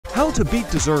How to beat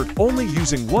dessert only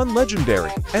using one legendary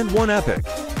and one epic.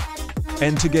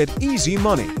 And to get easy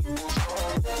money.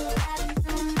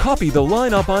 Copy the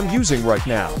lineup I'm using right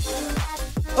now.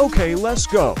 Okay, let's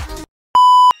go.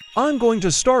 I'm going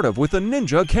to start off with a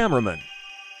ninja cameraman.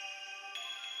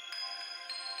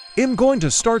 I'm going to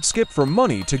start skip for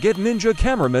money to get ninja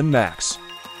cameraman max.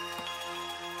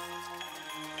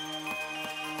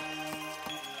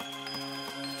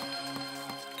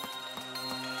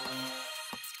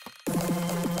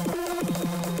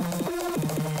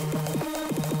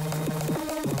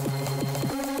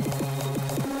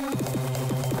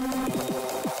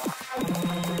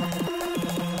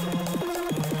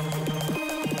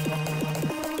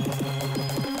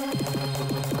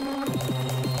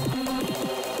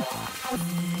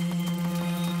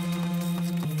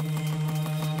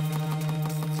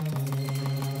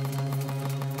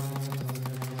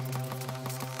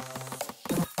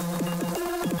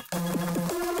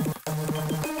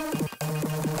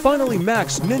 Finally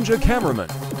max ninja cameraman.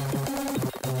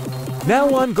 Now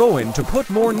I'm going to put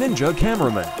more ninja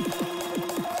cameraman.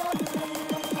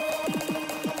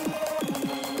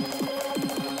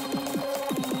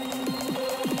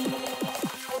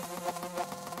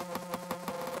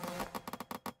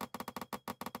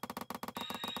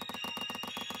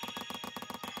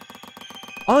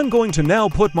 I'm going to now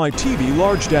put my TV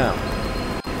large down.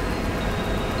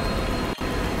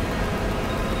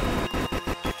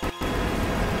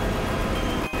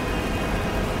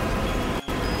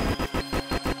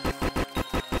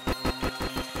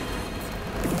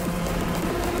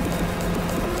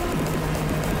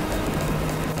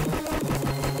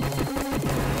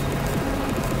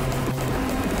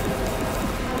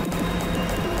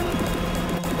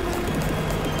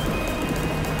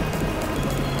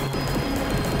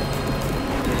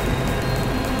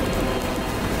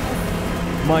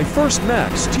 My first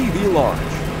max TV large.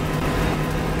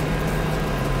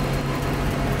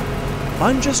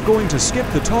 I'm just going to skip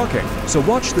the talking, so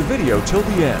watch the video till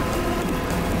the end.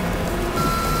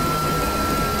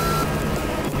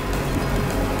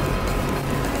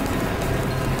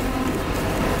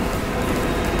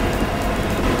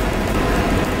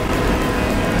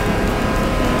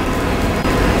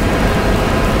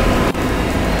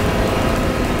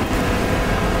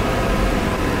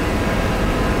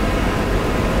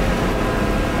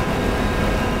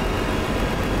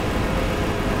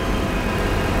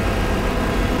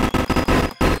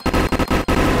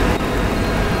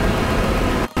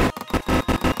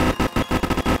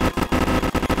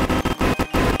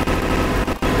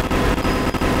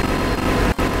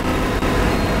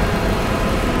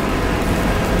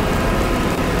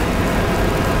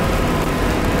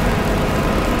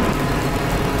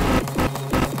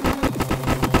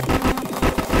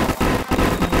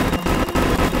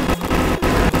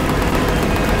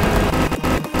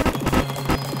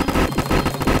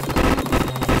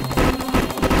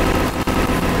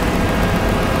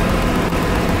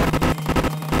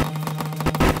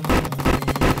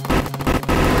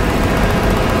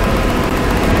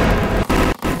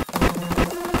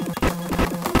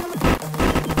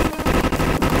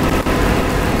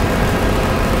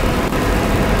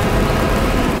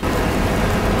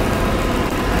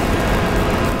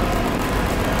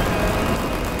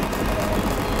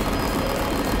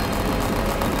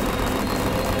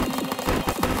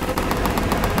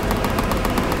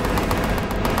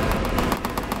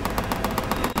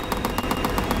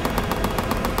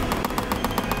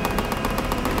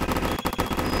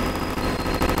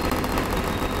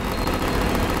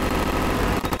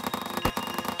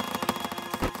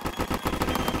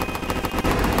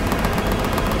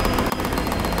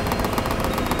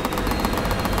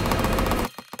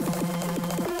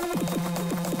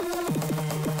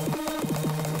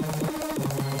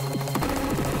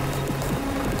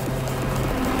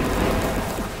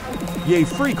 Yay,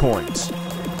 free coins.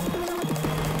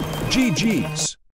 GG's.